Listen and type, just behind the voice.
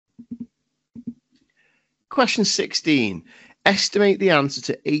Question 16. Estimate the answer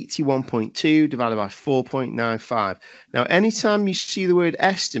to 81.2 divided by 4.95. Now, anytime you see the word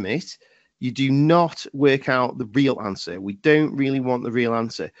estimate, you do not work out the real answer. We don't really want the real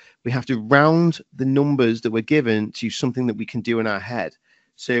answer. We have to round the numbers that we're given to something that we can do in our head.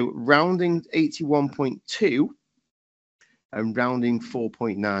 So rounding 81.2 and rounding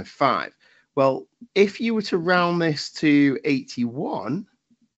 4.95. Well, if you were to round this to 81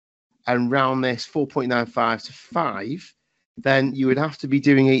 and round this 4.95 to 5, then you would have to be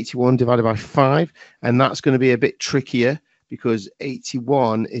doing 81 divided by 5, and that's going to be a bit trickier because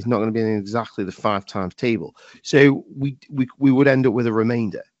 81 is not going to be in exactly the 5 times table. So we would end up with a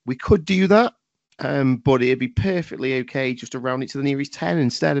remainder. We could do that, but it'd be perfectly okay just to round it to the nearest 10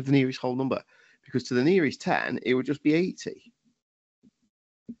 instead of the nearest whole number, because to the nearest 10, it would just be 80.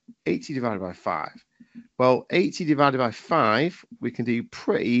 80 divided by 5. Well, 80 divided by 5, we can do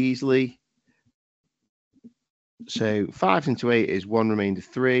pretty easily. So 5 into 8 is 1 remainder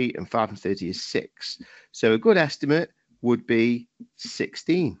 3, and 5 and 30 is 6. So a good estimate would be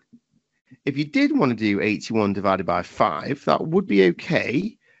 16. If you did want to do 81 divided by 5, that would be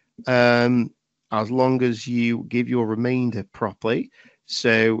okay, as long as you give your remainder properly.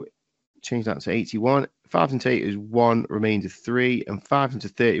 So change that to 81. 5 into 8 is 1 remainder 3, and 5 into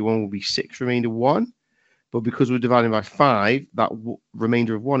 31 will be 6 remainder 1. But because we're dividing by 5, that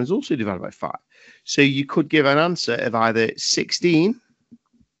remainder of 1 is also divided by 5. So you could give an answer of either 16,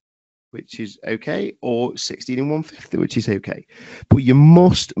 which is okay, or 16 and 1/5, which is okay. But you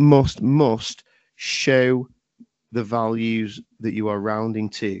must show the values that you are rounding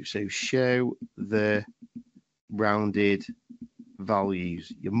to. So show the rounded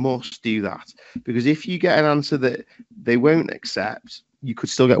values. You must do that, because if you get an answer that they won't accept, you could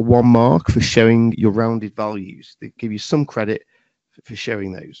still get 1 mark for showing your rounded values. They give you some credit for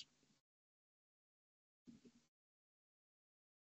showing those.